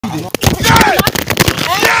Bro,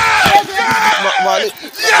 why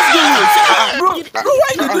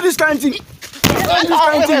you do this kind of thing? Why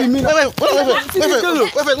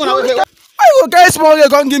you guys small girl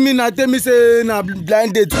can't give me na tell me say na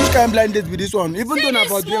blind date? Which kind of blind date with this one? Even though na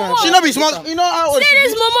for dream. She not be small. You know how old see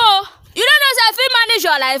this Momo. You don't know if I manage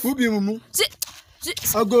your life. Who be Mumu?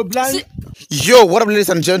 I go blind. Yo, what up, ladies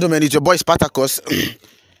and gentlemen? It's your boy Spartacus,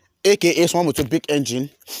 aka Swam with a big engine,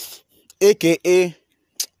 aka.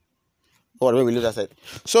 Oh, wait, we leave that side.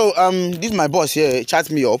 So this is my boss here. Chats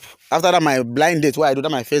me up after that my blind date. What I do that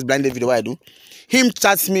my first blind date video. What I do? Him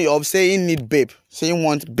chats me up saying need babe, saying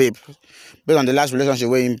want babe, based on the last relationship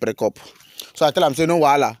where him break up. So I tell him say no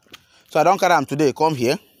wahala. So I don't carry him today. Come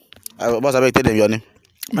here. Boss, I beg tell them your name.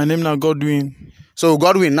 My name now Godwin. So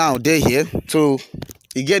Godwin now they here. So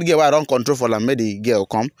he get where I don't control for them. Make the girl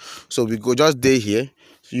come. So we go just day here.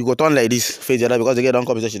 So you go turn like this, face the other because the girl don't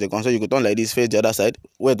come. So they come. So you go turn like this, face the other side.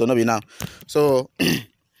 Wait, don't be now. So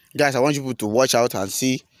guys, I want you to watch out and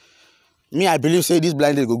see. Me, I believe say this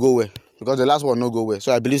blind date go well because the last one no go well.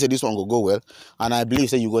 So I believe say this one go well, and I believe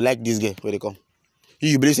say you go like this girl where they come.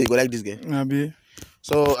 You believe say you go like this girl. Maybe.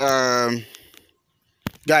 So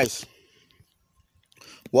guys,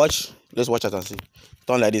 watch. Let's watch it and see.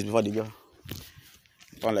 Turn like this before the girl.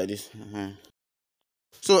 Turn like this.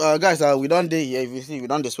 So guys, we don't day here. If you see, we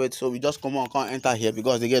don't sweat. So we just come on, can't enter here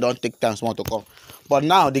because the girl don't take time small to come. But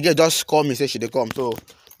now the girl just call me say she they come. So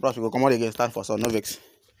bros, we go come out again, stand for some no vex.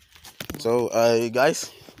 So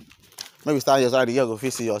guys, maybe stand here so the girl go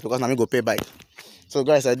feel serious because now me go pay bike. So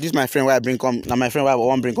guys, this is my friend where I bring come. Now my friend where I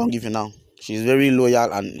want bring come give you now. She's very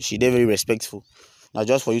loyal and she very respectful. Now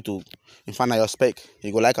just for you to find out your spec,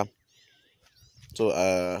 you go like her. So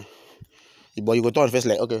but you go turn face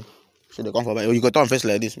like okay. So they come for bike. You go turn face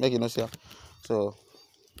like this, make it no see her. So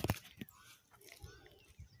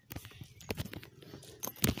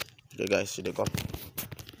okay guys, see they come.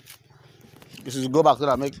 This is go back to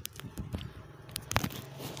that make.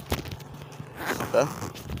 Okay.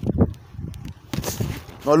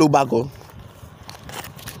 No look back, oh.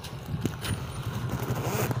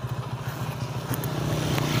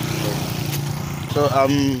 So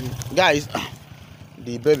guys,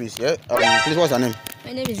 the baby's here. Please, what's her name?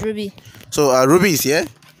 My name is Ruby. So Ruby is here.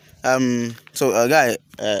 So guy,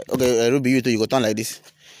 okay, Ruby, you two, you go turn like this.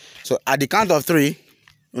 So at the count of 3,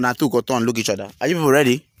 una two go turn, look each other. Are you people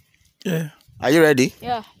ready? Yeah. Are you ready?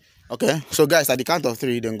 Yeah. Okay. So guys, at the count of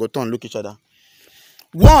 3, then go turn, look each other.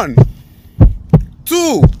 1,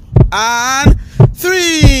 2, and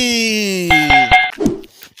 3.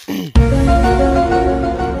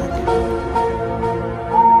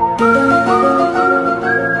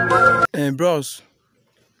 Bros.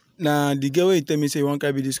 Now the girl will tell me say you want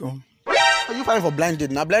to be this one. Are you fine for blind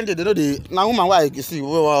date? Now blind date, they know the now woman why you see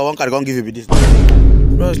one can give you this.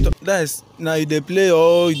 Bros, that's now you they play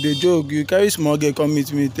or they joke. You carry small girl come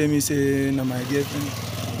meet me, tell me say na my girlfriend.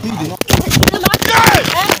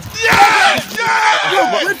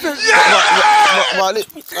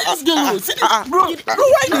 Bro,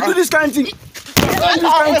 why you do this kind of thing? Why you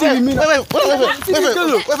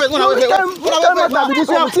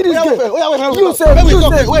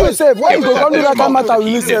save. Why you go come do that kind of matter with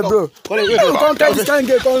me, save, bro? You can't tell this kind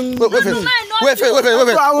of girl. Wait first now.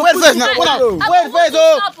 Wait first.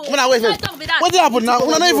 What happened now?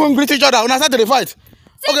 We don't even greet each other. We start to fight.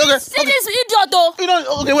 Okay. See this idiot though. You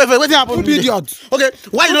know, okay, wait. What happened? Who idiot? Okay,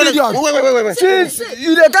 why you don't? Wait. Since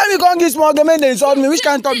you the time you can't give small girl, they insult me. Which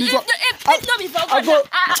kind of talk this one?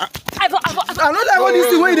 I don't like all this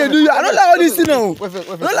thing. What they do? I don't like all this thing now.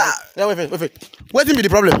 Wait. What be the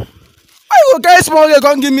problem? Why you carry small girl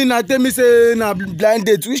can't give me na tell me say na blind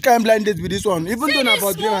date? Which kind of blind date with this one? Even though na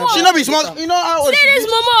for dream. She not be small. You know how old? See this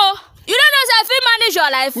Momo. You don't know if I manage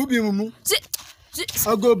your life. Who be Mumu?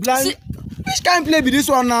 I go blind. Which kind of play be this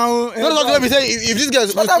one now? No, be say if this girl.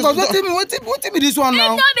 What be this one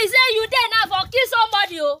now? Don't be saying you there now for kill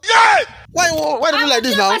somebody, oh. Yeah. Why do you like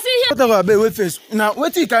this now? Whatever, babe, wait first. Now,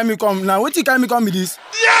 what you carry me come? Now, what you carry me come with this?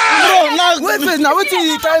 Yeah. Bro, now wait first. Now, what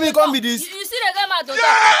you carry me come with this? You see the game at the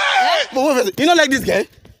top. But wait first. You don't like this guy?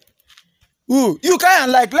 Who? You can't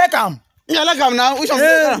like him. Yeah, like him now. Which one?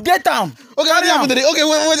 Get him. Okay, what happened today? Okay,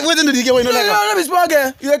 wait until the girl you know like him. No, be small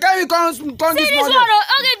girl. You carry me come see this one.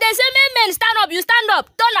 Okay, they say men stand up. You stand up.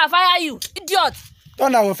 Thunder fire you, idiot.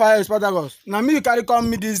 Thunder will fire you, Spartacus. Now me you carry come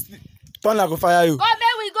me this. Thunder will fire you. Come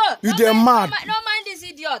here we go. You dey mad. No mind this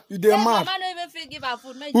idiot. You dey mad. Mama no even feel give her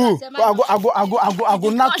food. I go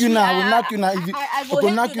knock you now. I will knock you now. I go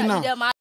knock you now.